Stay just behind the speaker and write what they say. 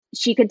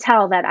she could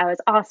tell that I was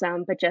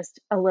awesome, but just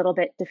a little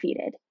bit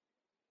defeated.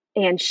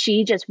 And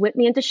she just whipped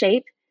me into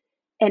shape.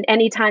 And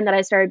anytime that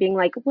I started being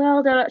like,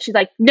 well, she's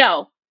like,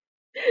 no,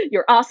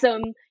 you're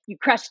awesome. You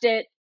crushed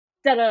it.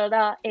 Da da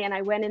da. And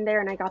I went in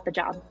there and I got the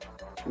job.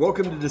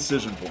 Welcome to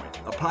Decision Point,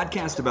 a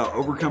podcast about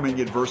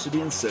overcoming adversity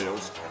in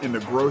sales and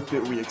the growth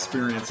that we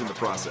experience in the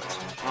process.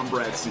 I'm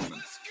Brad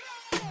Seaman.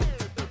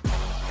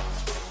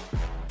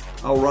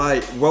 All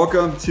right,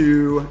 welcome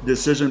to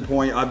Decision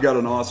Point. I've got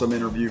an awesome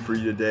interview for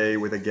you today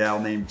with a gal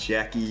named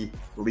Jacki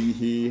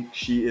Leahy.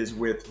 She is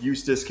with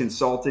Eustace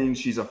Consulting.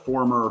 She's a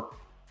former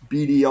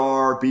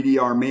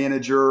BDR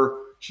manager.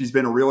 She's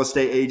been a real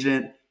estate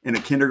agent and a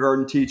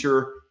kindergarten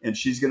teacher, and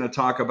she's going to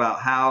talk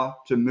about how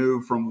to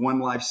move from one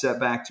life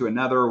setback to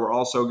another. We're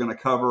also going to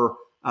cover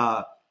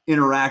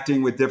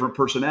interacting with different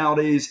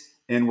personalities,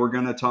 and we're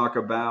going to talk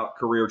about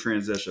career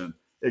transition.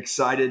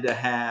 Excited to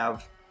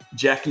have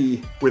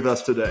Jacki with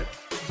us today.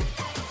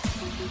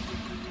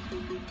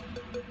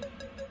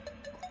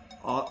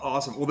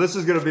 Awesome. Well, this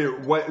is going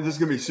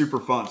to be super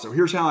fun. So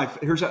here's how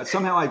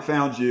somehow I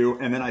found you,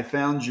 and then I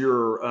found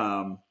your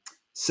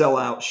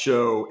sellout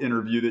show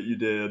interview that you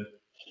did,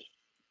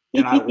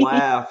 and I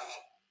laughed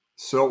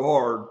so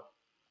hard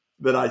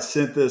that I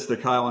sent this to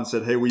Kyle and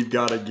said, "Hey, we've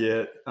got to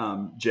get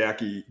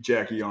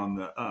Jacki on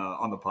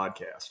the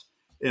podcast."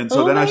 And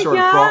so then I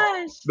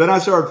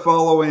started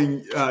following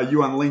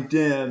you on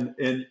LinkedIn,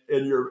 and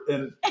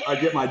I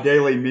get my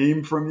daily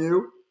meme from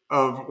you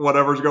of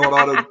whatever's going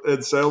on in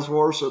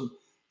Salesforce, and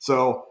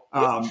so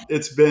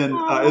it's been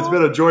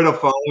a joy to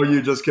follow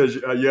you just because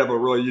you have a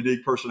really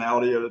unique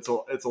personality, and it's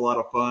a lot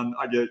of fun.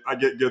 I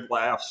get good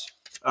laughs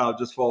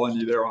just following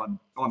you there on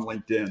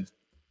LinkedIn.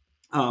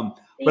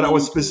 But I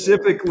was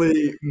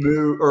specifically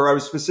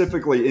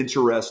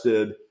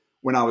interested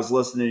when I was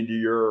listening to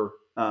your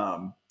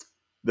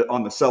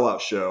on the sellout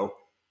show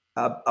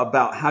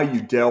about how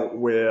you dealt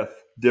with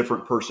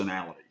different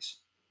personalities.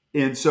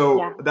 And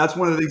so that's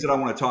one of the things that I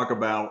want to talk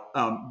about.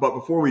 But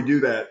before we do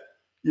that,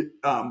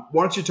 why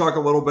don't you talk a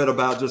little bit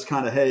about just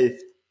kind of, hey,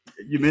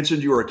 you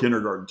mentioned you were a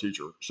kindergarten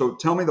teacher. So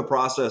tell me the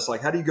process.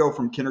 Like, how do you go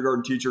from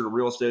kindergarten teacher to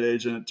real estate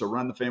agent to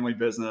run the family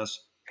business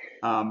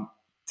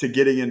to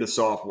getting into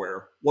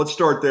software? Let's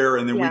start there,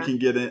 and then we can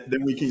get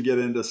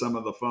into some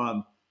of the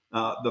fun,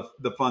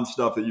 the fun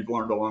stuff that you've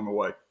learned along the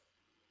way.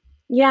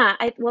 Yeah,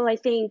 I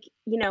think,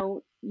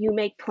 you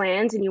make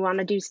plans and you want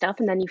to do stuff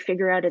and then you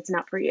figure out it's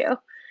not for you.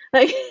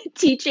 Like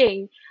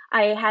teaching,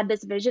 I had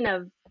this vision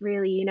of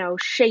really,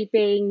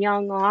 shaping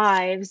young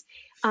lives,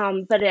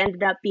 but it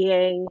ended up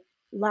being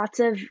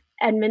lots of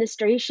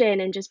administration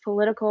and just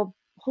political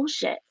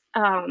bullshit,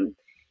 and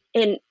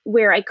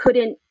where I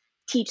couldn't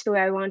teach the way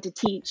I wanted to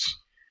teach.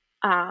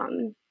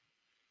 And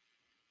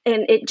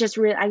I just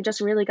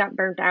really got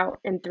burnt out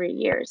in 3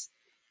 years.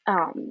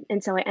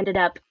 And so I ended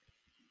up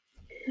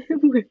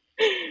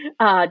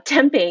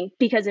temping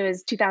because it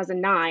was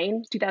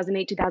 2008,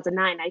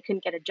 2009. I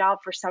couldn't get a job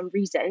for some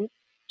reason.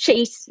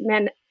 Chase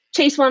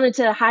wanted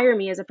to hire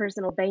me as a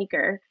personal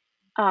banker.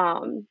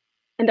 And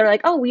they're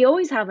like, oh, we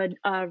always have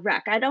a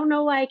rec. I don't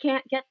know why I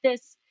can't get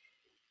this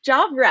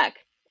job rec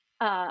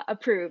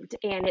approved.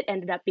 And it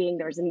ended up being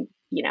there was a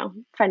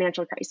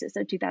financial crisis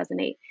of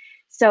 2008.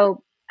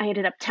 So I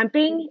ended up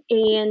temping,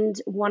 and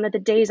one of the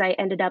days I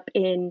ended up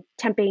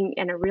temping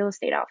in a real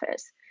estate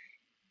office.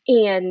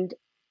 And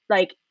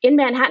like in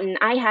Manhattan,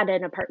 I had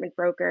an apartment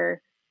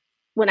broker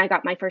when I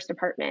got my first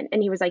apartment,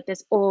 and he was like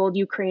this old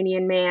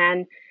Ukrainian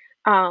man,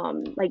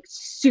 like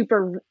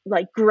super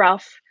like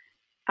gruff.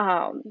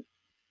 And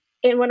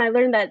when I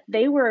learned that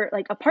they were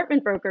like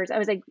apartment brokers, I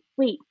was like,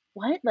 wait,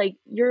 what? Like,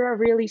 you're a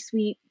really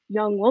sweet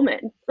young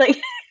woman. Like,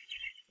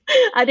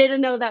 I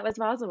didn't know that was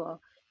possible.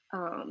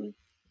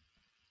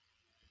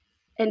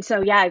 And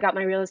so, I got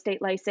my real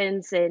estate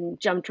license and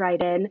jumped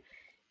right in.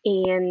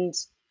 And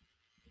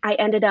I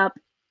ended up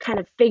kind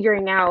of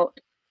figuring out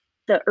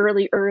the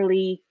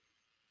early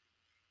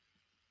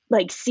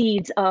like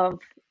seeds of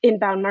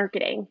inbound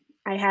marketing.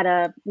 I had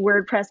a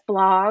WordPress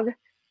blog,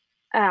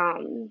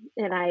 and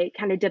I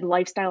kind of did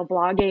lifestyle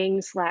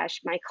blogging /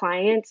 my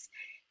clients,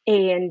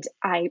 and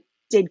I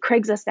did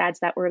Craigslist ads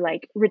that were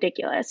like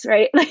ridiculous,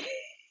 right? Like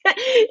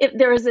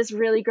there was this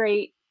really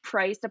great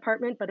priced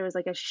apartment, but it was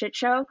like a shit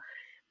show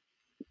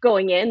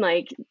going in,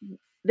 like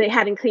they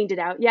hadn't cleaned it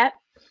out yet.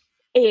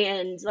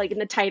 And like in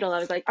the title, I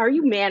was like, are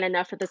you man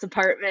enough for this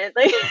apartment?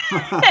 Like,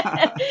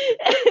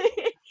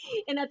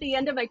 and at the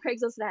end of my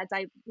Craigslist ads,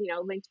 I,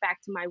 linked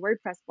back to my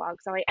WordPress blog.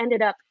 So I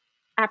ended up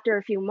after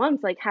a few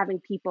months, like having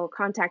people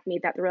contact me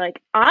that were like,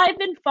 I've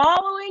been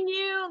following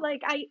you.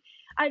 Like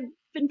I've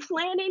been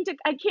planning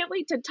I can't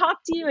wait to talk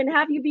to you and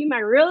have you be my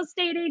real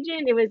estate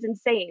agent. It was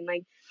insane.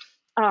 Like,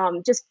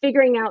 just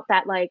figuring out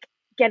that like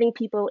getting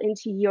people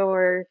into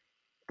your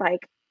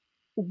like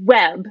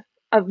web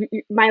of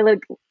my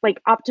like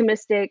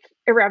optimistic,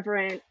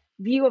 irreverent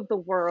view of the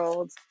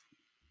world.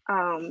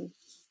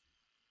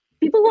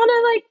 People want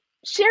to like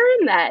share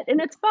in that,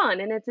 and it's fun,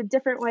 and it's a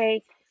different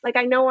way. Like,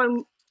 I know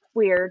I'm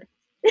weird,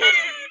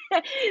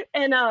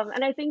 and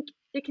I think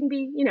it can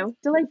be,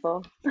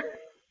 delightful.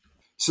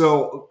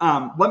 So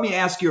let me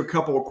ask you a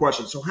couple of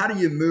questions. So how do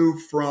you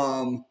move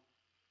from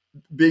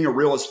being a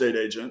real estate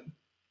agent Mhm.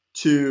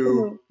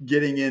 to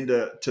getting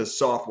into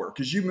software?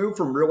 Because you move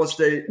from real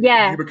estate, you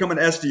Yeah, become an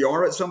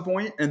SDR at some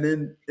point, and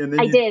then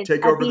I you did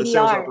take a over the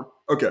sales BDR. operation.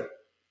 Okay.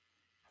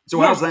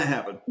 So how's Yes, that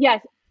happen?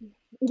 yes,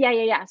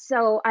 yeah.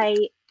 So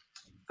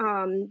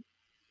um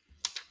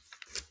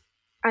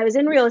I was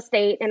in real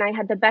estate and I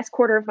had the best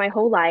quarter of my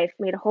whole life,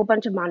 made a whole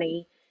bunch of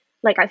money.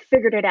 Like I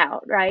figured it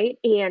out, right?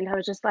 And I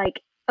was just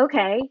like,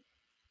 okay,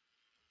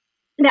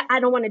 no, I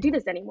don't want to do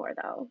this anymore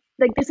though.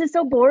 Like this is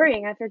so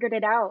boring. I figured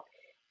it out.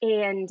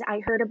 And I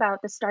heard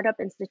about the Startup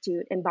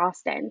Institute in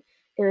Boston.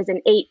 It was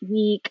an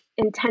 8-week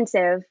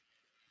intensive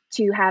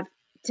to have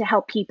to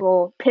help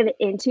people pivot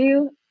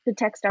into the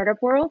tech startup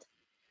world.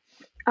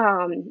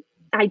 Um,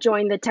 I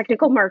joined the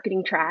technical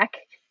marketing track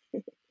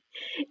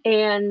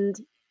and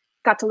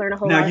got to learn a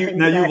whole Now lot of you things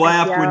about SEO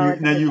and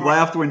stuff like that.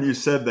 laughed when you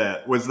said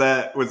that. Was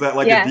that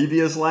like a Yeah,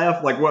 devious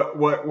laugh? Like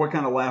what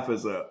kind of laugh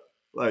is that?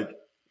 Like,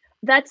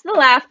 that's the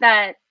laugh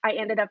that I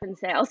ended up in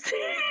sales.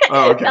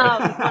 oh, okay.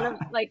 One of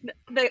like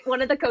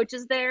one of the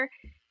coaches there,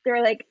 they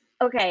were like,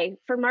 "Okay,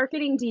 for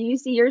marketing, do you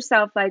see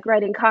yourself like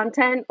writing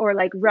content or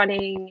like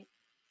running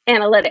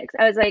analytics?"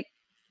 I was like,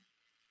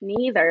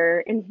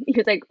 "Neither." And he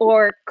was like,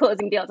 "Or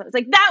closing deals." I was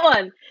like, that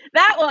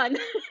one."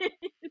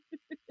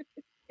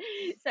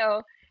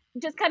 So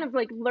just kind of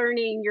like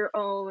learning your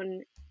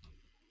own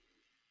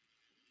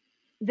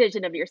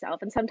vision of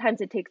yourself. And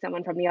sometimes it takes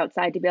someone from the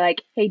outside to be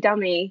like, "Hey,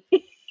 dummy,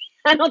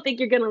 I don't think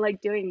you're gonna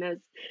like doing this."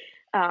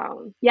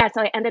 Yeah,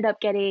 so I ended up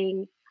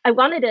getting. I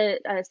wanted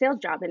a sales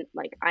job, and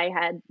like I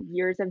had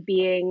years of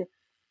being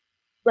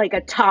like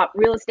a top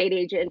real estate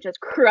agent, just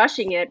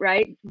crushing it.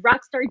 Right,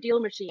 rockstar deal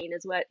machine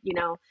is what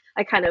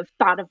I kind of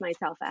thought of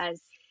myself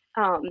as.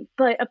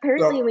 But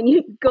apparently, So when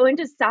you go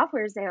into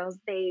software sales,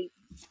 they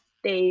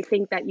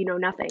think that you know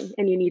nothing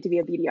and you need to be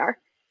a BDR.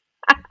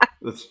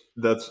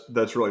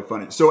 that's really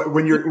funny. So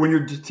when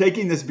you're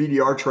taking this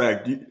BDR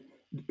track,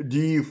 do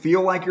you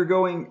feel like you're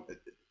going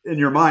in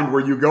your mind?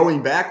 Were you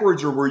going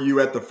backwards, or were you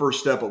at the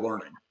first step of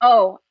learning?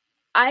 Oh,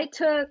 I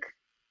took.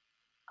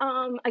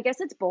 I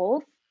guess it's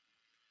both.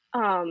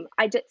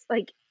 I just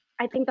like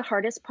I think the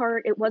hardest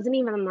part, it wasn't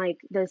even like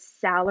the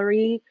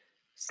salary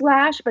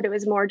slash, but it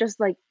was more just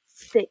like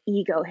the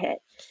ego hit.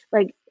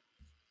 Like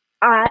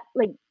I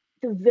like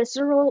the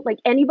visceral, like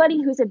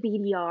anybody who's a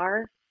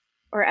BDR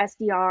or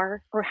SDR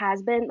or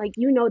has been, like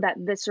that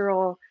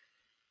visceral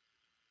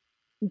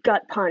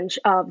gut punch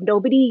of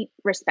nobody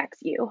respects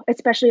you,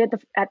 especially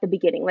at the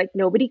beginning. Like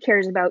nobody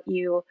cares about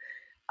you.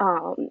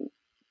 Um,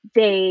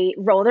 they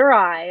roll their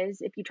eyes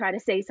if you try to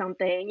say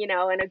something, in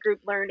a group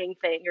learning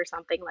thing or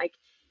something like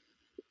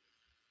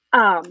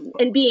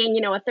and being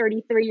a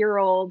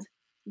 33-year-old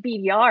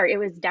BDR, it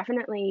was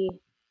definitely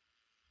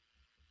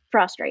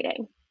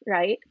frustrating,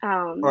 right?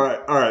 All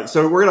right.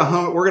 So we're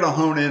gonna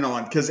hone in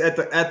on, because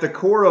at the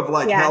core of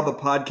like how Yeah. the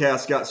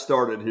podcast got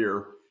started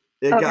here,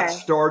 it got Okay.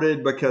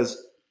 started because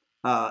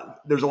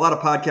there's a lot of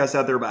podcasts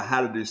out there about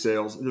how to do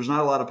sales. There's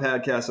not a lot of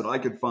podcasts that I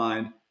could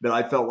find that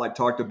I felt like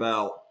talked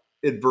about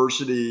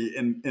adversity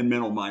and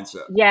mental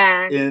mindset.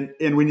 Yeah.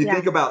 And when you Yeah.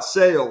 think about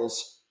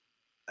sales,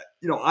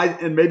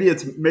 and maybe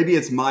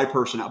it's my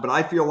personality, but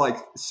I feel like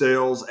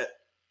sales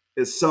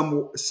is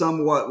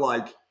somewhat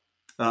like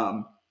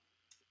um,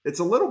 it's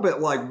a little bit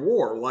like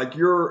war. Like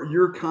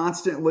you're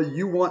constantly,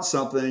 you want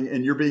something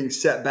and you're being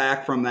set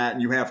back from that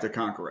and you have to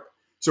conquer it.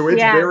 So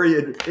Yeah.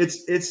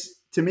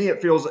 it's to me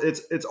it feels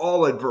it's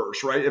all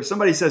adverse, right? If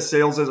somebody says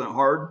sales isn't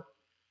hard,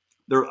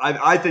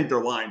 I think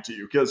they're lying to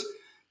you, because Yeah.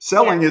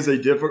 selling is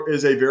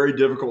a very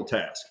difficult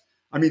task.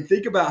 I mean,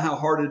 think about how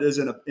hard it is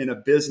in a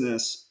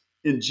business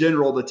in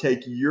general to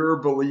take your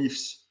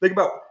beliefs. Think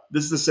about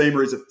this is the same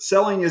reason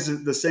selling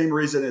is the same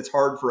reason it's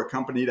hard for a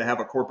company to have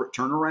a corporate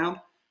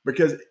turnaround,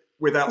 because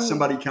without Mm.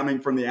 somebody coming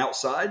from the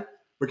outside,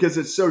 because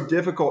it's so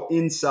difficult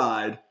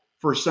inside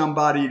for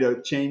somebody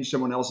to change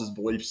someone else's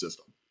belief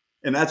system.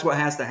 And that's what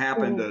has to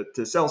happen Mm.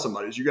 to sell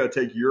somebody, is you got to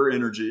take your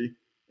energy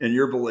and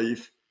your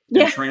belief and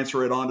Yeah.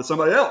 transfer it on to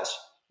somebody else,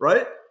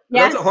 right?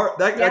 And that's Yeah. a hard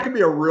that Yeah. can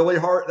be a really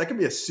hard that can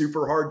be a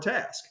super hard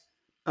task.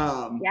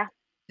 Um, Yeah.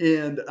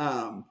 and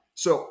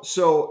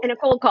In a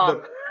cold call.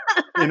 the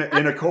in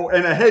a cold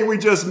and a hey, we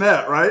just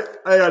met, right?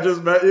 Hey, I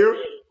just met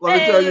you. Let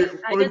me tell Hey, you.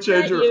 I just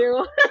met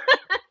you.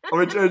 Let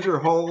me change your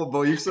whole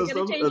belief I'm gonna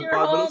system change in your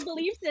 5 minutes. whole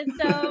belief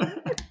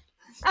system.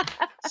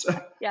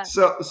 so, Yeah.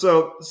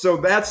 so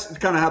that's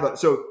kind of how about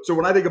so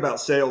when I think about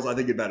sales, I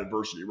think about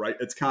adversity, right?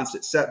 It's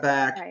constant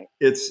setback. Right.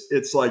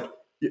 It's like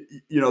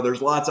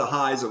there's lots of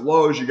highs and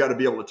lows. You got to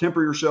be able to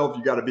temper yourself.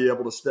 You got to be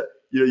able to stay.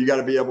 You got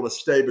to be able to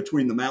stay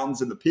between the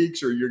mountains and the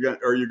peaks, or you're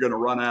gonna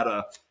run out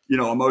of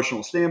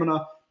emotional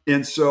stamina.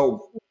 And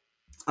so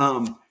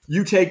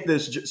you take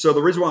this. So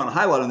the reason why I want to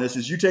highlight on this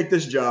is you take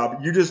this job.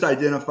 You just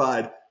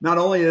identified, not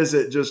only is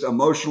it just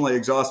emotionally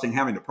exhausting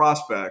having to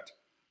prospect,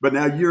 but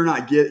now you're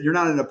not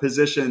in a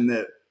position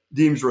that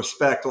deems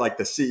respect like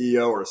the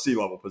CEO or a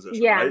C-level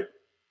position, Yeah. right?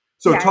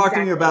 So Yeah. Exactly. talk to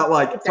me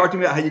Exactly.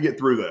 about how you get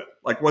through that.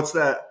 Like, what's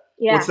that?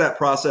 Yeah. what's that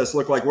process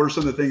look like? What are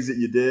some of the things that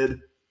you did?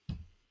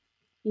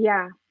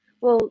 Yeah.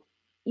 Well,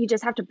 you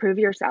just have to prove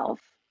yourself.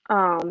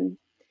 Um,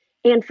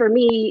 and for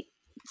me,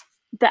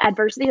 the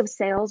adversity of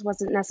sales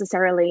wasn't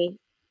necessarily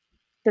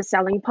the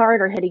selling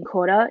part or hitting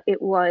quota.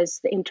 It was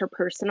the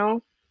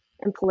interpersonal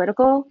and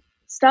political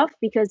stuff.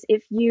 Because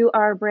if you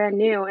are brand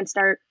new and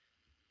start,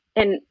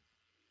 and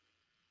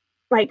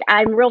like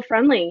I'm real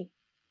friendly,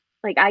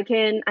 like I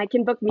can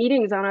book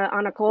meetings on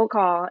a cold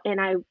call,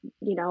 and I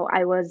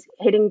was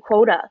hitting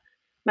quota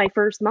my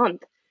first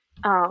month.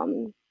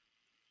 Um,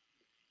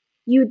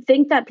 you'd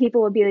think that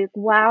people would be like,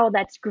 wow,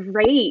 that's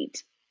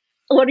great.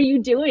 What are you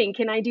doing?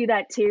 Can I do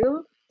that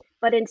too?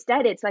 But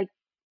instead, it's like,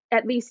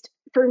 at least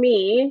for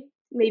me,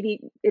 maybe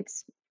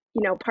it's,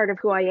 part of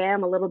who I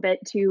am, a little bit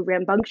too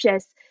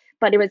rambunctious,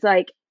 but it was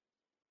like,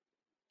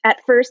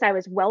 at first I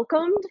was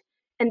welcomed,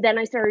 and then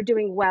I started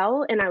doing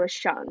well and I was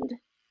shunned.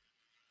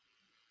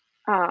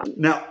 Um,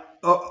 Now,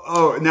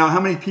 now how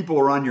many people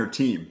are on your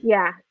team?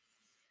 yeah.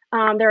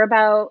 There are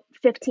about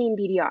 15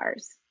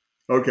 BDRs,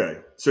 Okay,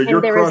 so and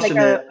you're there was like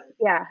crushing it.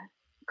 yeah,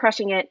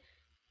 crushing it.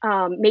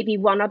 Maybe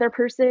one other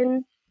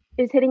person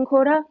is hitting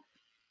quota,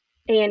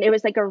 and it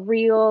was like a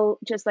real,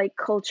 just like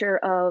culture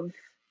of,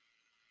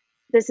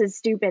 this is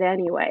stupid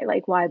anyway.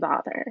 Like, why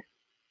bother?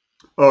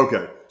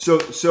 Okay,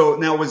 so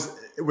now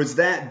was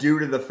that due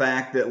to the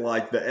fact that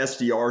like the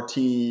SDR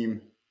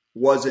team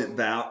wasn't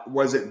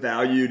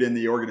valued in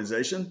the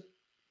organization?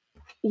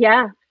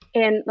 Yeah,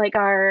 and like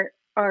our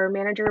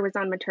manager was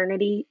on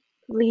maternity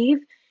leave,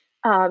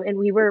 and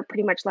we were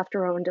pretty much left to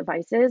our own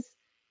devices,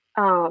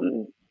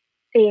 um,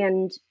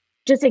 and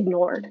just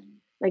ignored.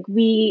 Like,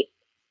 we,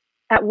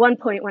 at one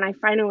point when I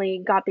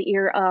finally got the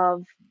ear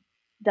of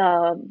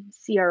the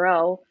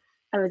CRO,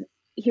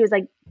 he was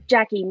like,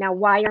 Jacki, now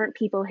why aren't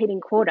people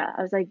hitting quota?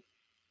 I was like,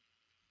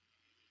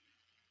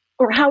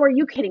 or how are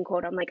you hitting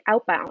quota? I'm like,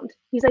 outbound.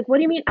 He's like, what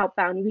do you mean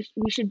outbound?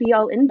 We should be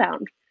all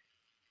inbound.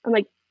 I'm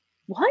like,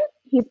 what?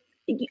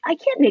 I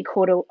can't make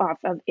quota off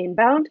of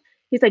inbound.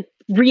 He's like,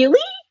 really?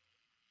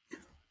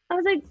 I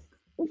was like,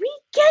 we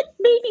get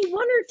maybe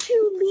one or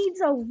two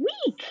leads a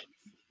week,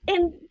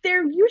 and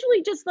they're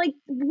usually just like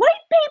white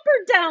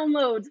paper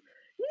downloads.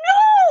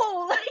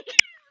 No,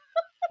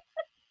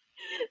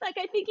 like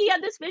I think he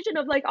had this vision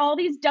of like all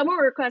these demo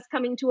requests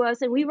coming to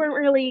us, and we weren't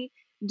really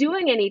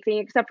doing anything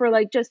except for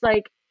like just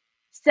like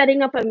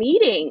setting up a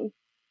meeting.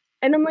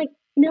 And I'm like,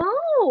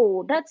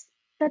 no, that's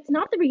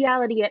not the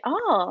reality at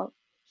all.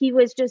 He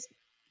was just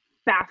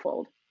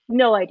baffled.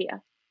 No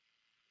idea.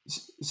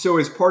 So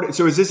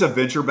is this a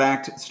venture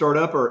backed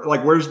startup or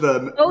like Oh where's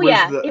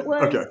yeah, the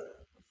okay?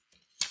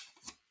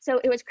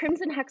 it was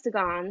Crimson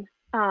Hexagon.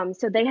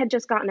 So they had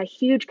just gotten a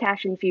huge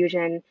cash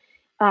infusion.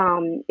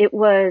 It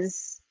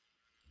was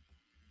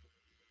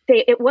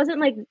it wasn't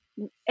like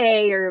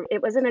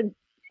it wasn't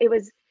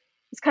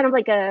it's kind of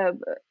like a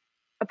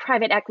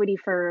private equity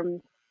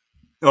firm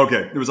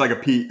Okay, it was like a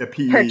purchase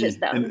PE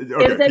them. and It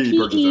okay, was a PE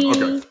purchase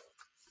them. Okay.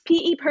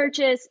 PE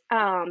purchase,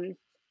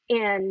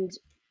 and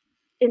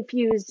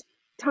infused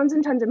tons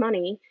and tons of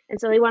money. And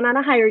so they went on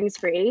a hiring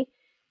spree.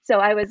 So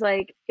I was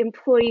like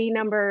employee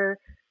number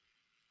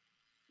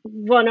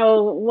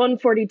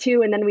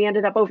 142, and then we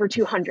ended up over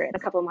 200 a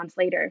couple of months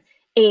later.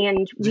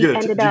 And we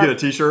ended Did you get up, a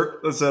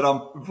T-shirt that said I'm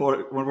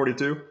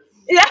 142?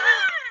 yeah,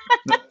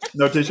 No,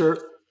 no T-shirt.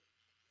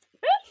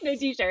 no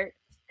t-shirt.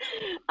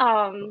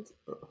 Um,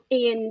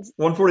 and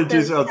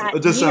 142 sounds. that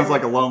It just sounds year,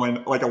 like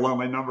a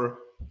lonely number.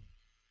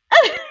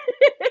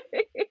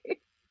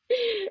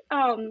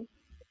 um,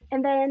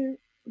 and then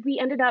we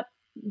ended up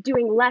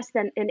doing less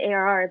than an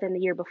ARR than the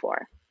year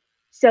before.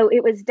 So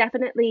it was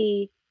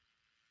definitely,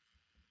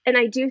 and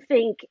I do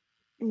think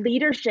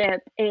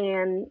leadership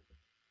and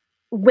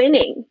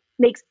winning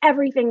makes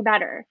everything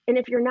better. And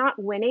if you're not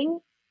winning,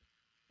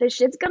 the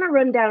shit's gonna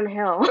run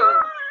downhill.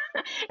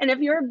 And if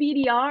you're a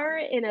BDR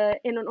in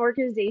an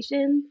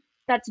organization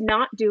that's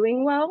not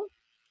doing well,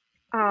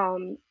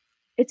 um,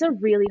 it's a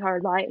really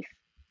hard life.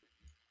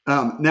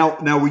 Now,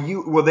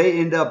 will they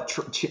end up?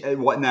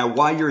 What now?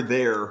 While you're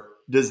there,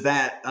 does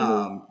that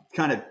Mhm.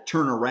 kind of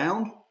turn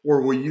around, or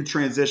will you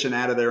transition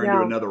out of there into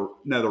No,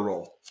 another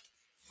role?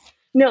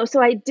 no.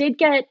 So I did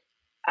get,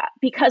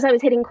 because I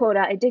was hitting quota,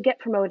 I did get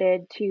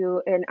promoted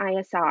to an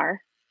ISR.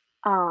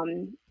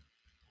 Um,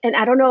 and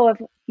I don't know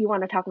if you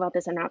want to talk about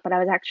this or not, but I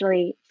was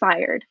actually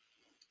fired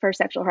for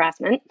sexual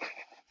harassment.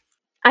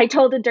 I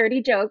told a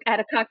dirty joke at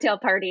a cocktail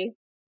party.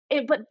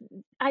 But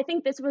I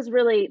think this was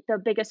really the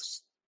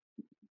biggest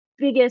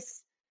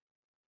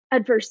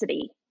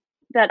adversity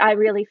that I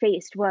really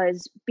faced,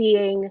 was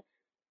being,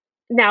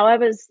 now I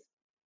was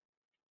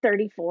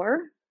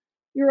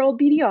 34-year-old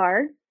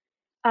BDR.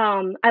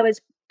 I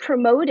was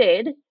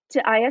promoted to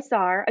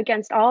ISR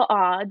against all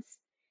odds,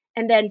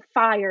 and then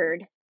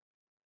fired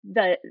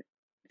the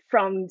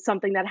from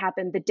something that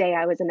happened the day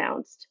I was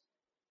announced.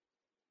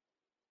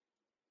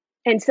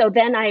 And so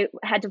then I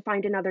had to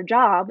find another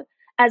job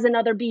as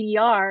another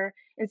BDR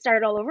and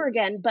start all over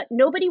again. But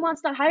nobody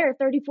wants to hire a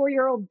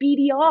 34-year-old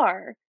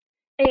BDR.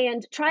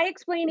 And try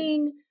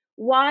explaining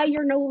why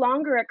you're no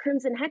longer at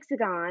Crimson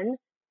Hexagon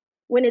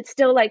when it's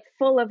still like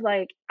full of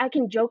like, I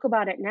can joke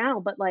about it now,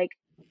 but like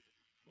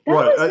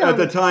Right. At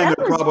the time, that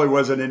there was, probably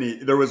wasn't any.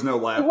 There was no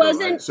it laughter, right?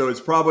 wasn't, So it's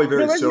probably there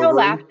very was no sobering.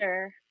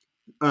 laughter.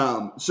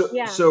 So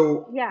Yeah.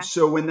 so Yeah.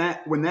 so when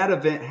that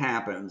event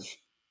happens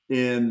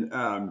and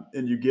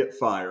you get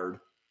fired,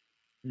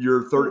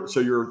 you're 30. Mm. So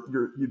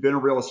you've been a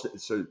real estate.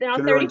 So Now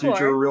kindergarten teacher,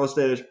 34. real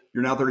estate.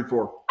 You're now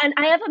 34. And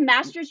I have a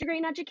master's degree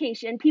in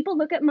education. People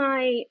look at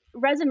my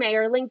resume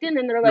or LinkedIn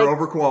and they're You're like,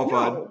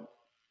 overqualified. no.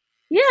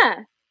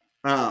 Yeah.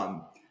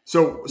 Um,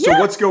 so Yeah.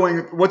 what's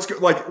going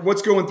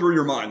through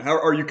your mind?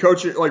 How are you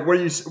coaching? Like, what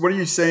are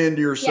you saying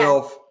to Yeah.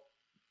 yourself?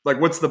 Like,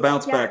 what's the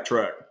bounce Yeah. back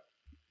track?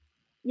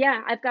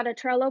 Yeah. I've got a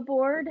Trello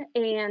board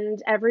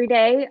and every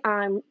day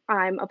I'm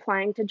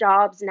applying to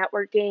jobs,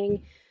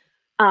 networking.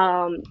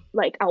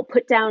 Like I'll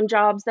put down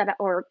jobs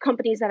or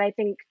companies that I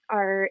think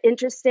are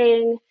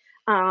interesting.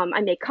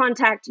 I make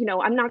contact,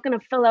 I'm not going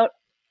to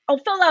I'll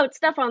fill out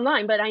stuff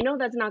online, but I know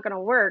that's not going to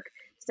work.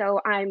 So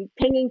I'm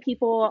pinging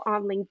people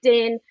on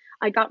LinkedIn.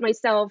 I got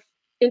myself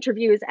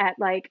interviews at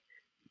like,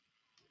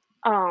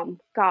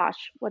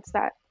 gosh, what's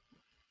that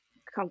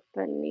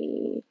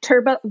company?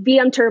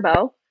 VM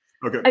Turbo.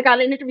 Okay. I got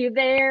an interview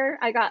there.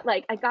 I got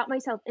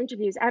myself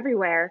interviews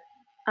everywhere.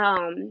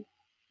 Um,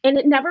 and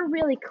it never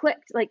really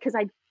clicked, like, because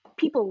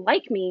people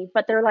like me,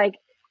 but they're like,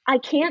 I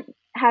can't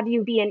have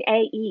you be an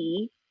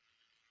AE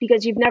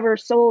because you've never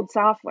sold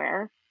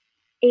software,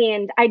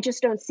 and I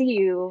just don't see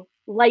you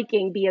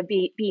liking being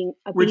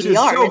a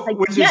BDR. And it's like,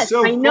 Which is yes,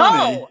 so I funny.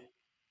 know,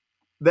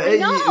 The I AE,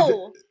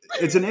 know.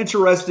 it's an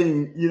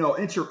interesting,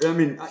 I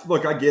mean,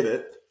 look, I get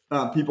it.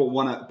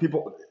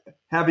 People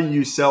having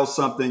you sell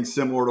something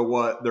similar to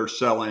what they're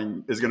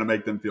selling is going to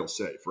make them feel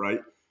safe,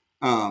 right?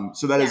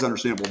 So that is Yeah.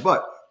 understandable.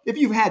 But if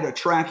you've had a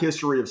track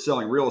history of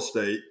selling real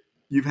estate,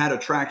 you've had a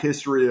track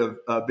history of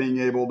being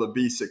able to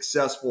be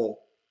successful.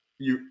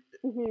 You,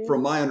 Hmm.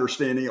 from my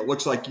understanding, it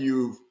looks like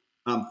you've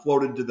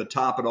floated to the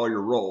top at all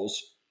your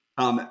roles.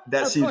 That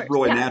Of seems course.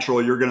 really Yeah.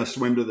 natural. You're going to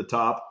swim to the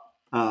top.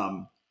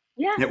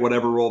 Yeah. At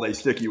whatever role they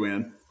stick you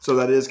in. So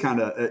that is kind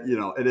of,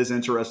 it is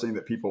interesting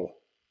that people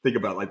think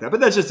about it like that. But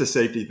that's just a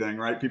safety thing,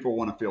 right? People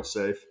want to feel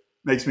safe.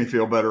 Makes me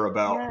feel better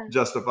about Yeah.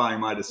 justifying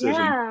my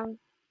decision. Yeah.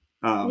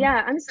 Um,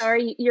 Yeah, I'm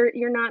sorry.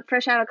 You're not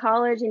fresh out of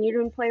college and you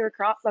didn't play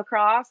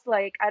lacrosse.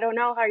 Like, I don't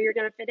know how you're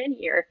gonna fit in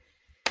here.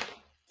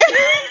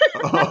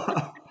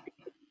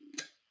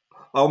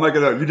 I'll make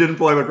it up. You didn't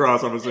play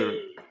lacrosse, I'm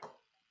assuming.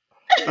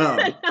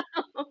 Um,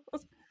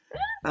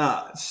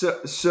 uh,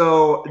 so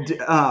so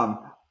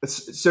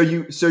so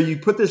you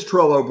put this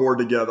Trello board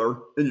together,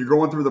 and you're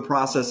going through the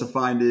process of Hmm.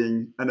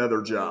 finding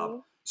another job. Hmm.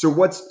 So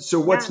what's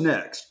Yeah,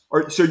 next?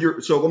 I'm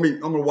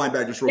gonna wind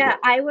back just real yeah.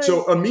 quick.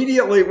 So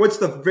immediately, what's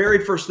the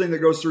very first thing that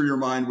goes through your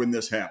mind when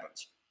this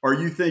happens? Are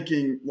you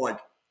thinking like,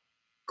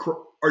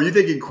 are you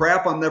thinking,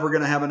 crap, I'm never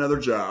going to have another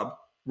job?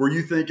 Were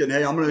you thinking,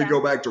 hey, I'm going to Yeah.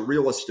 go back to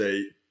real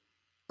estate?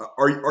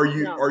 Are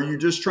No. you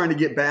just trying to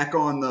get back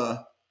on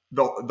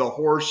the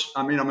horse?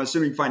 I mean, I'm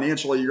assuming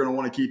financially you're going to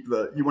want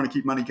to you want to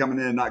keep money coming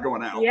in and not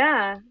going out.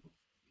 Yeah,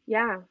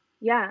 yeah,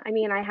 yeah. I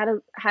mean, I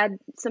had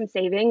some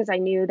savings. I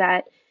knew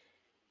that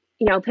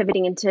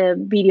pivoting into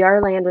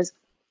BDR land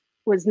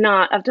was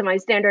not up to my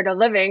standard of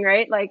living,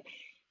 right? Like,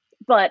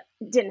 but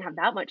didn't have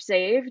that much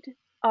saved.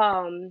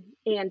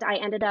 And I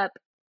ended up,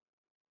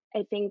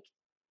 I think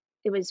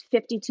it was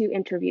 52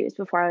 interviews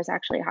before I was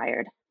actually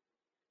hired.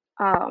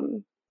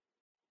 Um,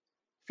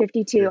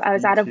 52. I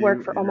was out of work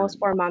 52 for almost interviews.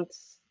 4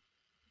 months.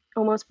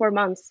 Almost 4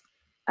 months.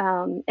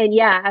 And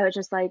yeah, I was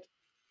just like,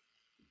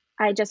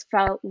 I just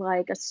felt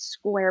like a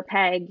square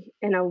peg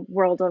in a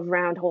world of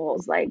round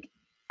holes. Like,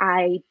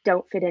 I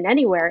don't fit in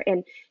anywhere.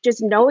 And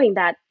just knowing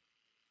that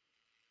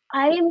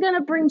I am going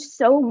to bring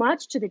so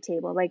much to the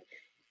table, like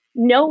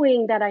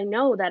knowing that I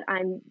know that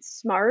I'm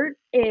smart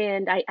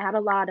and I add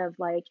a lot of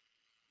like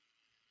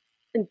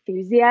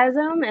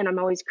enthusiasm and I'm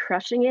always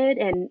crushing it.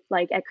 And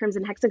like at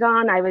Crimson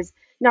Hexagon,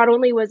 not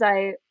only was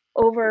I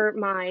over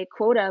my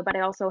quota, but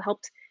I also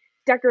helped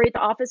decorate the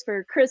office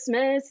for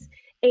Christmas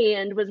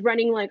and was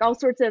running like all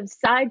sorts of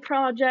side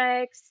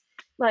projects.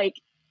 Like,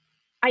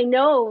 I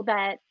know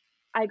that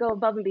I go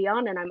above and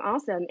beyond and I'm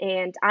awesome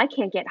and I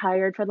can't get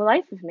hired for the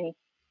life of me.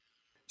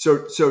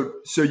 So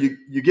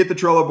you get the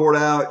Trello board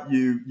out,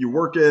 you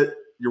work it,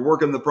 you're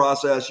working the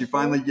process, Mm-hmm.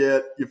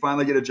 you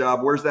finally get a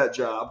job. Where's that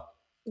job?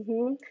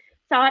 Mm-hmm.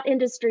 Thought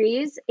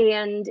Industries,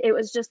 and it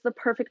was just the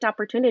perfect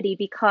opportunity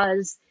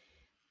because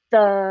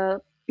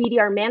the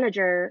BDR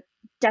manager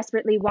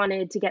desperately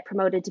wanted to get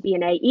promoted to be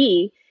an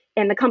AE,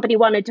 and the company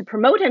wanted to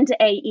promote him to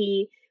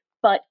AE,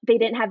 but they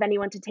didn't have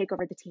anyone to take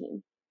over the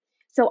team.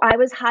 So I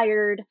was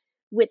hired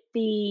with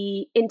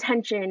the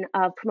intention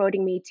of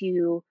promoting me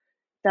to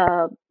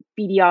the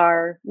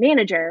BDR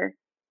manager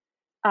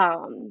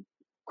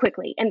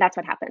quickly. And that's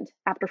what happened.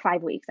 After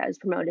 5 weeks, I was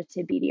promoted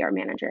to BDR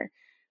manager.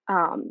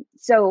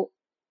 So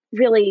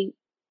really,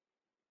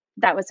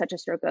 that was such a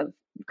stroke of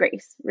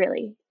grace,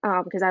 really,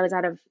 because I was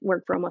out of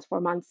work for almost 4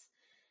 months.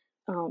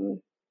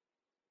 Um,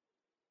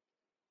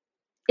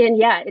 and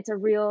yeah, it's a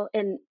real,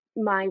 and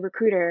my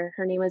recruiter,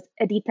 her name was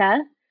Edita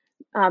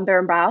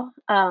Berenbrow.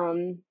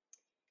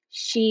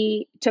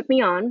 She took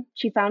me on.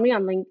 She found me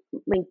on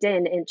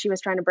LinkedIn, and she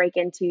was trying to break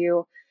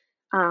into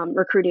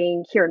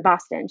recruiting here in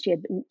Boston. She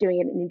had been doing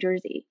it in New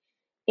Jersey.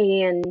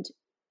 And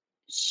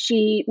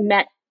she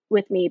met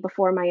with me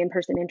before my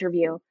in-person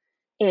interview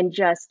and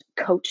just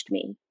coached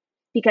me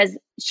because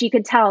she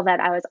could tell that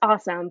I was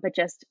awesome, but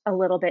just a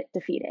little bit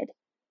defeated.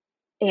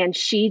 And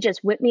she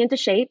just whipped me into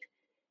shape.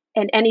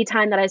 And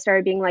anytime that I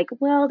started being like,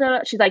 well,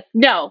 she's like,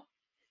 no,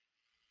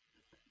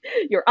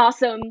 you're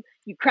awesome.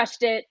 You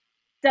crushed it.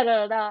 Da,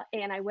 da, da, da.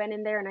 And I went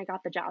in there and I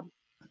got the job.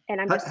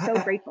 And I'm How, just so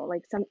how, grateful.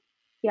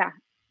 Yeah,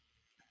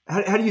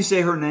 how do you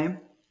say her name?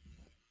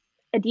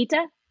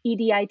 Edita,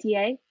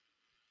 Edita.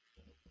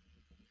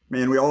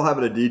 Man, we all have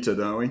an Adita,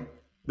 don't we?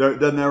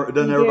 Doesn't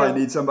We everybody do.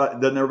 need somebody?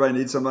 Doesn't everybody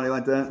need somebody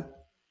like that?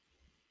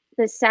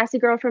 This sassy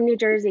girl from New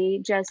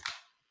Jersey just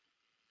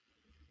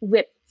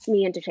whipped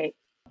me into shape.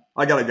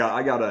 I got a guy.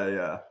 I got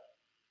a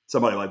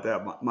somebody like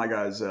that. My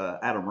guy's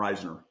Adam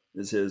Reisner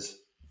is his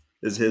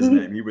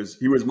name. He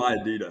was my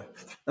Adita.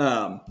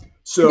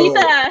 So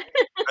Edita.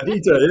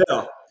 Adita,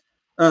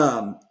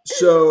 yeah.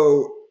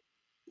 So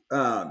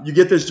you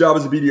get this job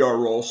as a BDR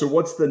role. So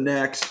what's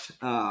next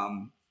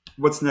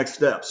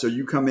step? So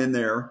you come in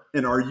there,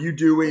 and are you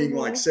doing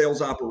like Hmm.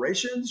 sales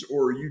operations,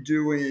 or are you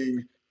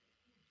doing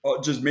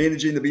just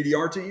managing the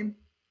BDR team?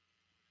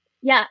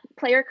 Yeah,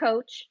 player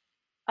coach.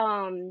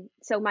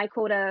 So my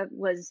quota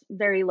was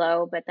very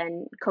low, but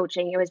then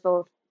coaching, it was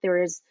both.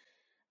 There was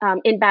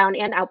inbound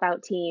and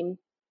outbound team.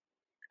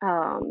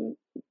 Um,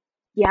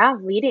 yeah,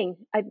 leading.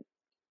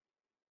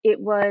 It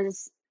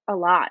was a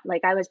lot.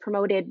 Like I was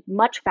promoted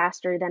much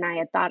faster than I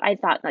had thought. I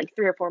thought like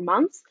 3 or 4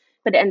 months,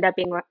 but it ended up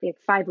being like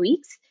 5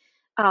 weeks.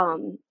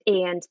 And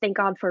thank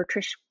God for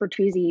Trish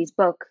Bertuzzi's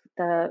book,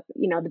 the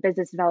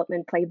business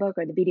development playbook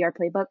or the BDR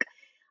playbook.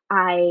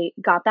 I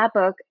got that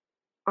book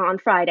on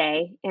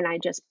Friday and I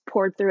just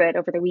poured through it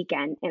over the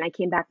weekend. And I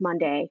came back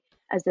Monday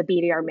as the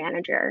BDR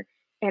manager.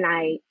 And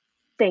I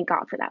thank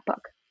God for that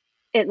book.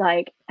 It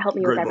like helped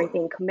me with Great book.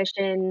 everything: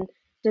 commission,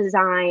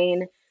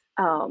 design,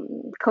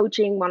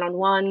 coaching,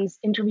 one-on-ones,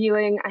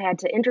 interviewing. I had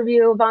to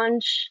interview a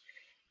bunch,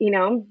 you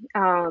know,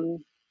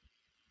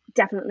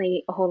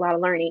 definitely a whole lot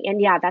of learning.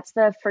 And yeah, that's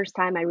the first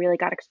time I really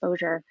got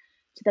exposure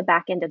to the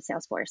back end of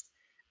Salesforce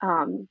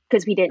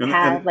because we didn't And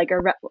have and like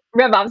a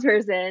RevOps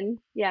person.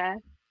 Yeah.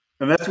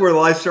 and that's where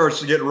life starts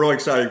to get real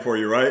exciting for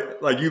you, right?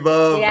 Like you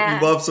Yeah.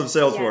 love some Yeah.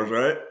 Salesforce,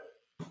 right?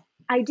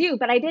 I do,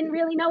 but I didn't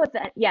really know it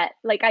that yet.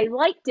 Like I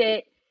liked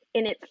it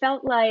and it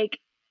felt like,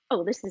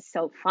 oh, this is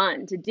so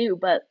fun to do.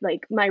 But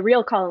like my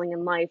real calling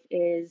in life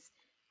is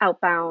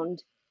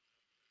outbound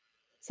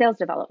sales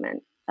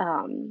development.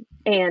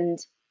 And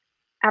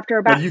after Now,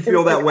 about do you it was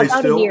feel like that way about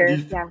a still? year,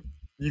 yeah.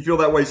 Do you feel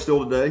that way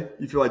still today?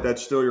 You feel like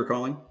that's still your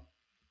calling?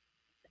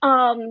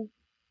 Um,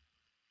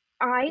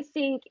 I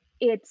think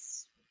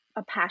it's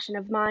a passion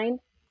of mine,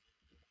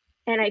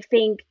 and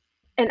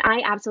and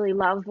I absolutely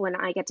love when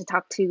I get to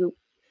talk to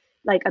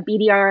like a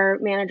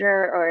BDR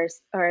manager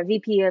or a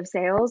VP of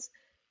sales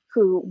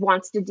who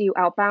wants to do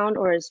outbound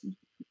or is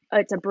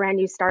it's a brand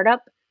new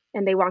startup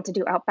and they want to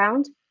do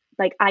outbound.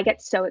 Like I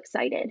get so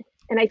excited.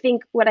 And I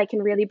think what I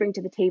can really bring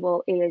to the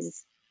table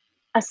is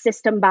a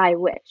system by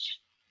which,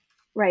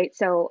 right?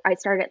 So I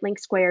started at Link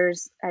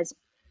Squares as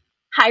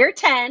hire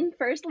 10,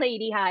 first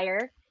lady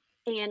hire,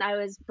 and I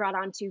was brought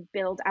on to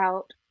build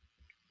out,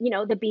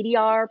 the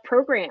BDR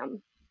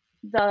program,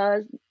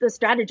 the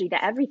strategy,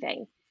 to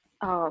everything.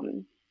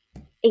 Um,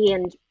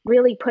 and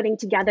really putting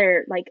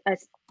together like a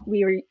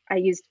we were I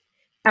used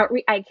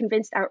outreach. I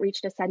convinced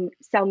outreach to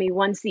sell me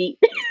one seat.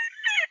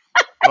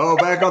 Oh,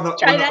 back on the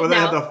Try that when they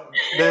had now.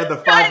 the Try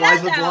five that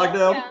license now.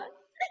 lockdown. Yeah.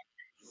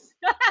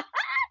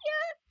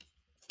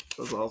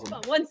 That's Come awesome.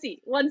 on, one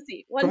seat, one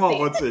seat, one Come on,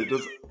 seat. let's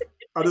see.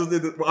 I just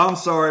need to. Well, I'm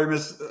sorry,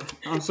 Miss.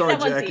 I'm You sorry,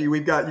 got one Jackie. seat.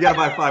 You got to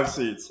buy 5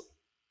 seats.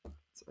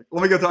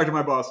 Let me go talk to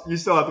my boss. You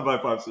still have to buy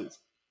 5 seats.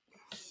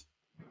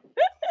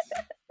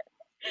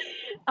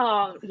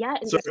 Yeah,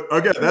 and So just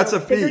okay, that's a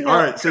fee. figuring All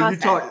out right.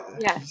 process.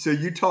 Yeah. So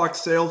you talk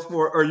sales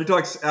for, or you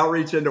talk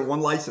outreach into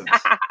one license.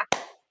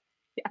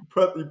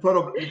 You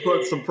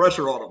put some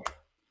pressure on them.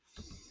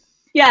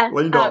 Yeah.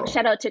 Leaned on them.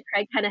 Shout out to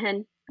Craig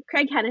Hennihan.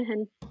 Craig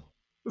Hennihan.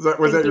 Was Thank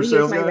that you. your He was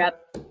sales my guy?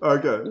 rep.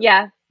 Okay.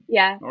 Yeah.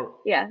 Yeah. Oh,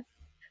 Yeah.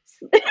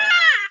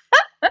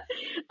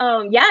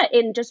 Yeah,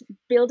 and just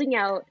building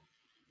out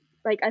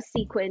like a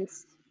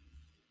sequence,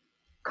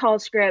 call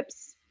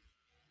scripts,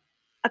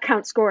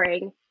 account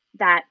scoring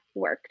that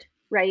worked,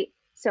 right?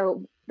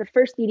 So the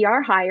first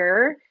BDR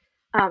hire,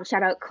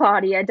 shout out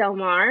Claudia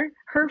Delmar,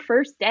 her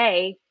first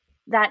day,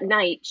 that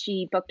night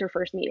she booked her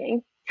first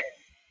meeting.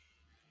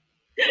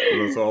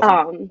 that's awesome.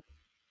 um,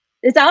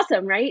 it's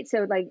awesome, right?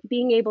 So like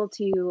being able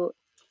to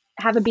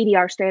have a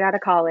BDR straight out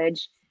of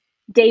college,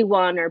 day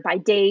one or by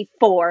day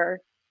four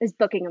is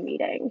booking a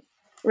meeting,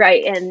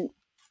 right? And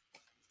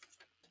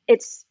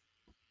it's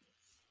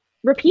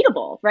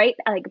repeatable, right?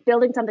 Like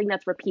building something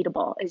that's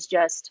repeatable is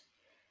just,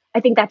 I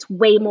think that's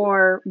way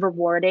more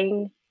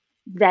rewarding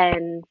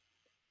than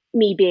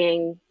me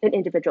being an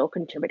individual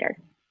contributor.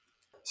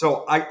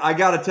 So I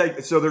got to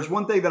take. So there's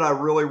one thing that I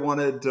really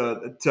wanted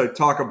to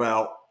talk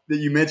about that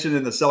you mentioned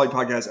in the selling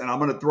podcast, and I'm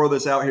going to throw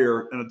this out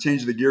here and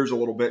change the gears a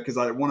little bit because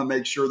I want to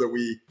make sure that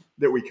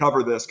we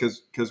cover this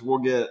because we'll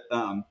get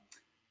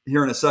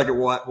here in a second.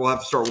 We'll have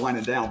to start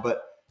winding down.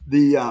 But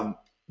the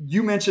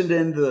you mentioned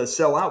in the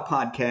Sell Out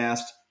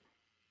podcast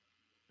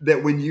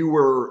that when you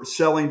were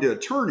selling to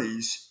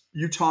attorneys,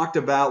 you talked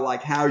about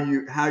like how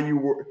you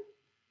were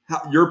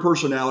your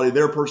personality,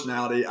 their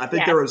personality. I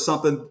think Yes. there was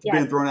something Yes.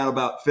 being thrown out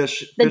about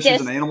fishes disc.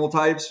 and animal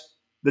types,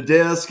 the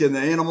disc and the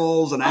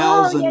animals and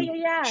owls and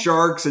yeah.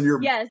 sharks. And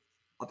Yes.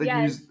 I think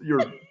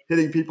you're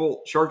hitting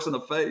sharks in the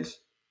face.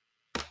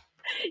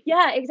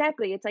 Yeah,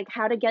 exactly. It's like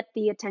how to get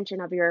the attention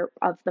of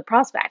the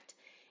prospect,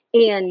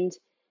 and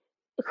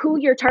who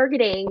you're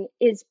targeting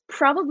is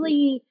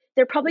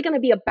they're probably going to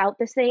be about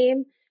the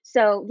same.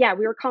 So yeah,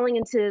 we were calling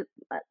into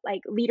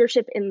like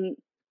leadership in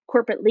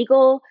corporate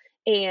legal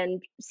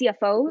and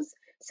CFOs.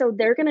 So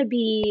they're going to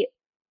be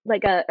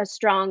like a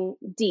strong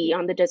D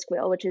on the disc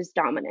wheel, which is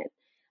dominant.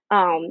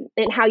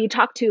 And how you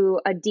talk to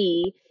a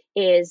D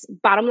is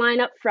bottom line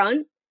up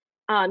front.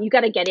 You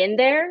got to get in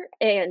there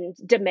and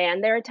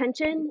demand their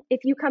attention.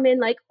 If you come in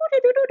like,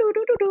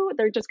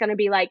 they're just going to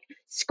be like,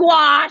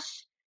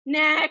 squash,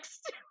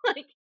 next.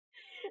 Like,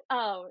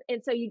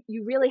 and so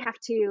you really have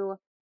to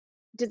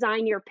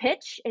design your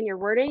pitch and your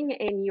wording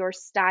and your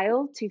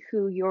style to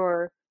who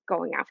you're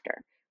going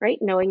after, right?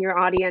 Knowing your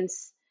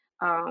audience.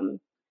 And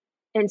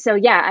so,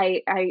 yeah,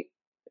 I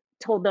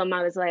told them,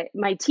 I was like,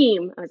 my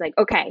team, I was like,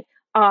 okay,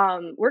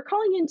 we're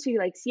calling into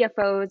like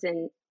CFOs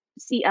and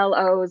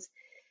CLOs.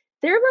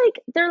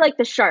 They're like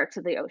the sharks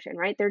of the ocean,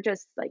 right? They're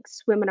just like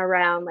swimming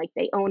around, like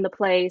they own the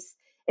place.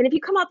 And if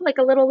you come up like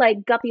a little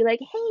like guppy, like,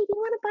 hey, do you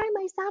want to buy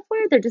my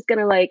software? They're just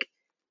gonna like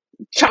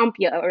chomp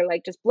you or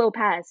like just blow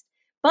past.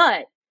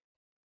 But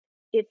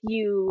if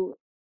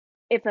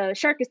a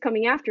shark is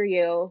coming after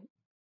you,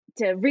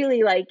 to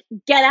really like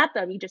get at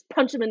them, you just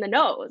punch them in the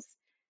nose.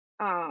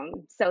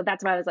 So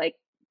that's why I was like,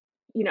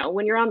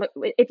 when you're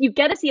if you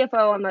get a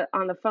CFO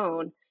on the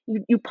phone,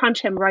 you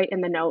punch him right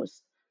in the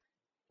nose.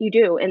 You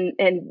do,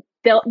 and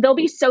they'll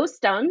be so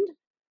stunned,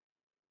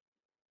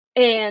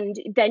 and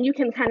then you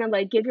can kind of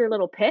like give your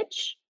little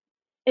pitch.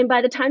 And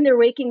by the time they're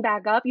waking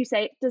back up, you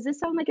say, "Does this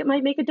sound like it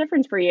might make a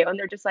difference for you?" And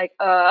they're just like,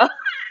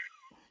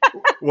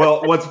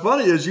 Well, what's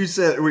funny is you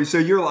said you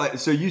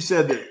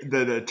said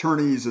that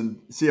attorneys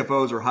and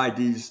CFOs are high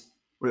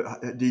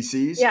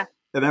DCs. Yeah.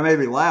 And that made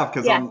me laugh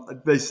because Yeah.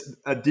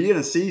 a D and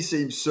a C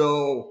seem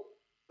so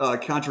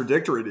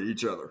contradictory to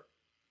each other.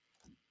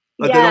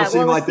 Like they don't Yeah, seem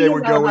well, a like C they is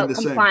would all go in about the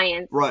same.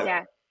 compliance. Right.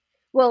 Yeah.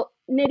 Well,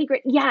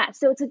 nitty-gritty. Yeah,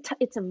 so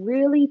it's a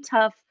really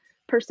tough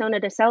persona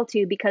to sell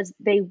to because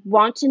they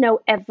want to know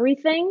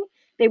everything.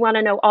 They want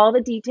to know all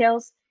the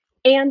details,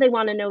 and they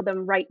want to know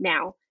them right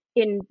now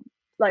in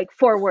like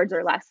 4 words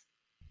or less.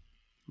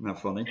 Isn't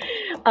that funny?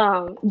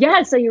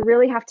 Yeah, so you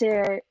really have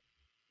to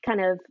kind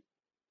of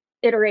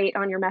iterate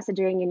on your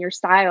messaging and your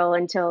style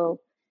until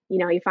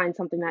you find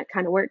something that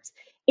kind of works.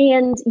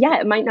 And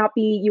yeah, it might not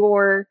be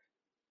your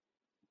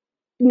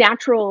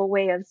natural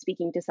way of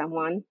speaking to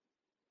someone,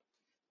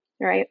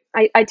 right?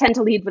 I tend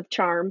to lead with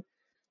charm.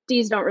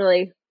 D's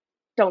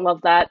don't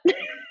love that,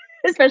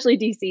 especially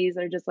DCs.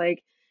 They're just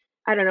like,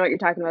 I don't know what you're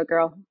talking about,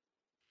 girl.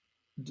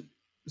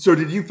 So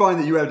did you find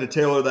that you had to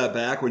tailor that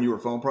back when you were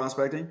phone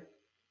prospecting?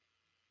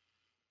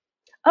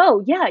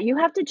 Oh yeah, you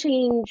have to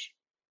change.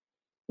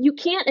 You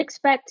can't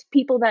expect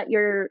people that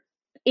you're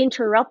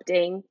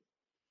interrupting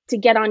to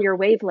get on your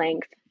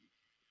wavelength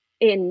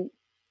in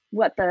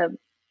the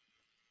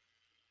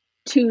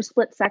 2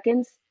 split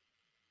seconds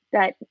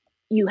that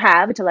you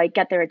have to like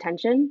get their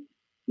attention.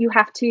 You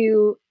have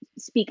to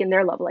speak in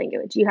their love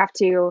language. You have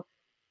to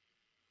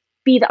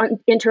be the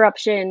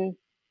interruption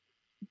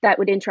that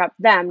would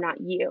interrupt them, not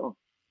you.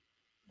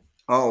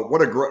 Oh,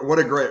 what a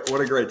great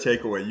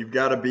takeaway! You've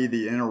got to be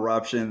the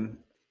interruption.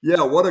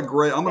 Yeah, what a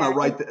great! I'm going to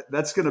write that.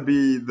 That's going to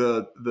be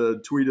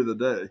the tweet of the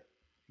day.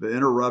 The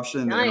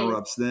interruption that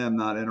interrupts them,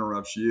 not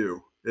interrupts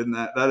you. Isn't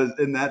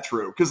that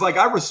true? Because like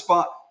I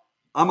respond,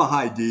 I'm a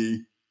high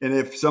D, and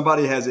if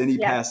somebody has any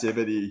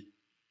passivity,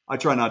 I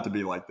try not to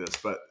be like this,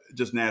 but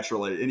just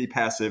naturally, any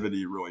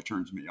passivity really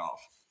turns me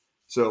off.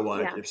 So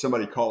like if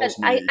somebody calls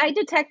me, I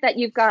detect that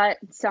you've got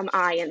some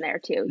I in there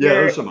too. Yeah,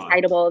 you're there's some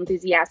excitable,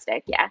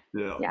 enthusiastic. Yeah.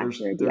 You're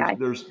a DI.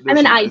 I'm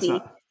an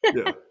ID.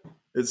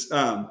 It's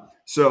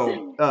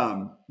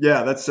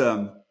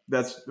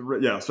that's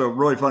so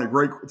really funny.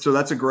 Great. So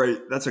that's a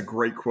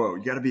great quote.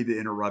 You got to be the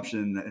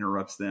interruption that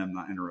interrupts them,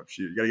 not interrupts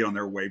you. You got to get on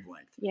their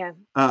wavelength. Yeah.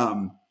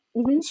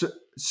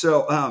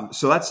 So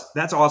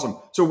that's awesome.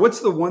 So what's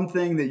the one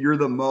thing that you're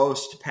the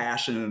most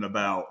passionate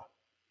about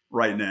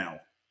right now?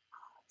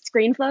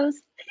 Screen flows.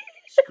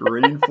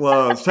 Screen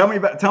flows. Tell me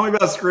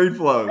about screen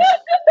flows.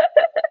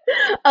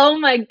 Oh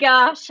my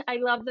gosh, I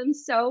love them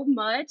so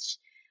much.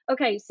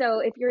 Okay, so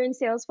if you're in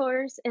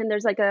Salesforce and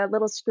there's like a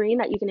little screen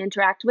that you can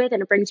interact with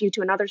and it brings you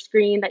to another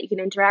screen that you can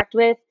interact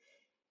with,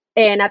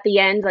 And at the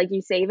end, like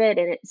you save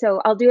it, so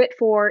I'll do it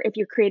for if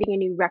you're creating a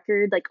new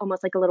record, like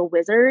almost like a little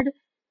wizard.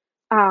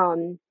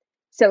 Um,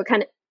 so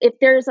kind of if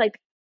there's like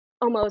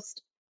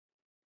almost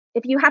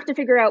if you have to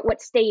figure out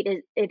what state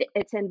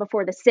it's in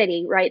before the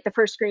city, right? The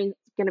first screen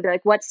is going to be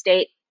like what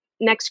state.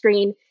 Next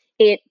screen,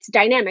 it's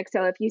dynamic.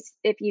 So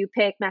if you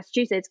pick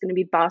Massachusetts, it's going to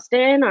be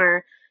Boston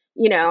or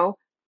you know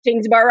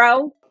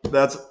Kingsborough.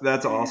 That's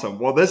awesome.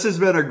 Well, this has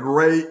been a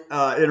great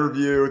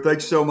interview.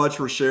 Thanks so much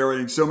for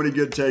sharing. So many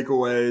good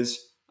takeaways.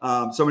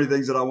 So many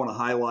things that I want to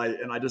highlight,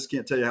 and I just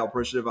can't tell you how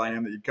appreciative I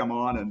am that you come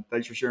on. And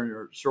thanks for sharing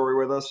your story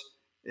with us.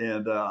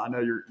 And I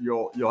know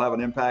you'll have an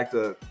impact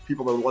to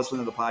people that are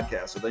listening to the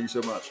podcast. So thank you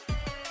so much.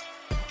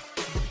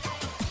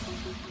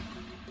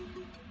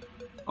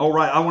 All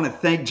right, I want to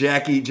thank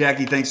Jacki.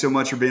 Jacki, thanks so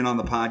much for being on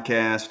the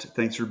podcast.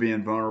 Thanks for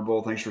being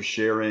vulnerable. Thanks for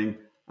sharing.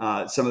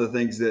 Some of the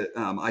things that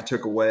I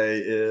took away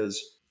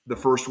is the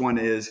first one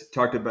is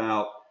talked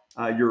about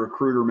your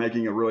recruiter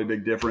making a really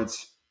big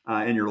difference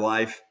in your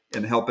life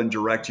and helping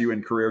direct you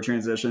in career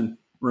transition.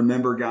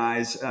 Remember,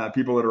 guys,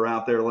 people that are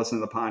out there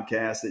listening to the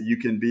podcast, that you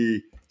can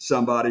be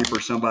somebody for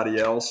somebody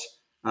else.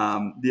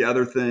 The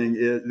other thing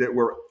is that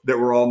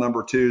we're all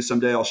number two.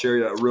 Someday I'll share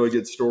you a really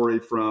good story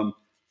from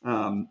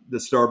the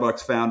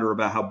Starbucks founder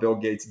about how Bill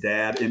Gates'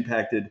 dad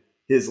impacted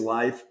his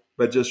life.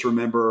 But just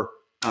remember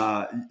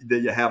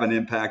that you have an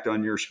impact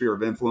on your sphere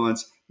of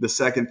influence. The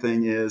second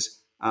thing is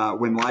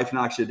when life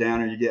knocks you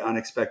down or you get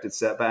unexpected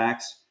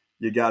setbacks,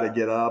 you got to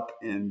get up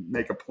and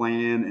make a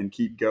plan and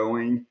keep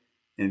going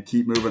and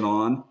keep moving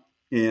on.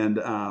 And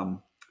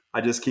I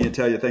just can't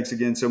tell you. Thanks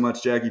again so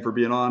much, Jacki, for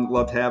being on.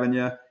 Loved having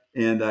you.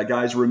 And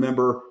guys,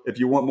 remember, if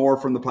you want more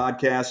from the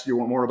podcast, you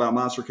want more about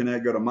Monster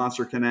Connect, go to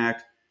Monster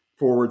Connect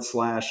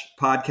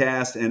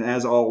 /podcast. And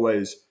as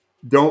always,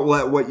 don't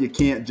let what you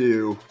can't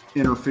do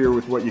interfere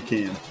with what you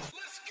can.